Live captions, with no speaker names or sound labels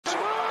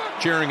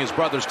cheering his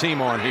brother's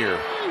team on here.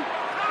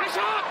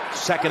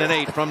 2nd and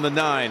 8 from the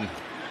 9.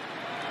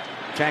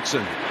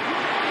 Jackson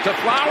to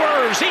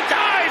Flowers. He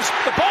dives.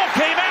 The ball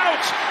came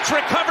out. It's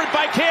recovered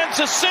by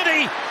Kansas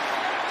City.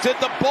 Did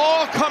the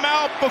ball come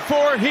out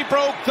before he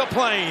broke the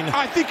plane?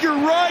 I think you're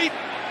right.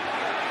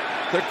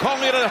 They're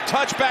calling it a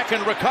touchback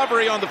and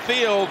recovery on the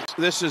field.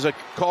 This is a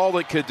call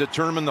that could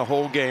determine the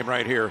whole game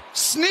right here.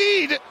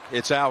 Snead,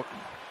 It's out.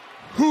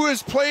 who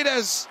has played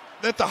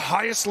at the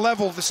highest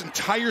level this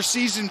entire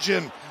season,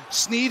 Jim.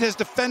 Snead has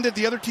defended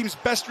the other team's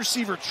best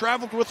receiver,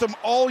 traveled with him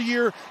all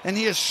year, and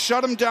he has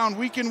shut him down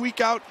week in,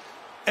 week out,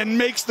 and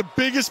makes the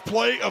biggest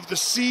play of the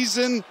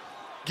season,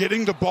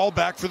 getting the ball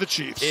back for the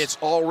Chiefs. It's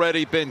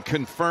already been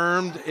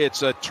confirmed.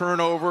 It's a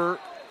turnover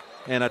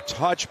and a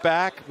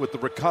touchback with the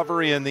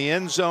recovery in the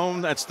end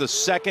zone. That's the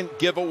second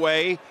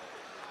giveaway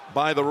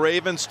by the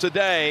Ravens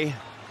today.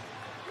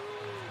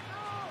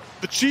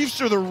 The Chiefs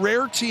are the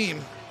rare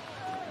team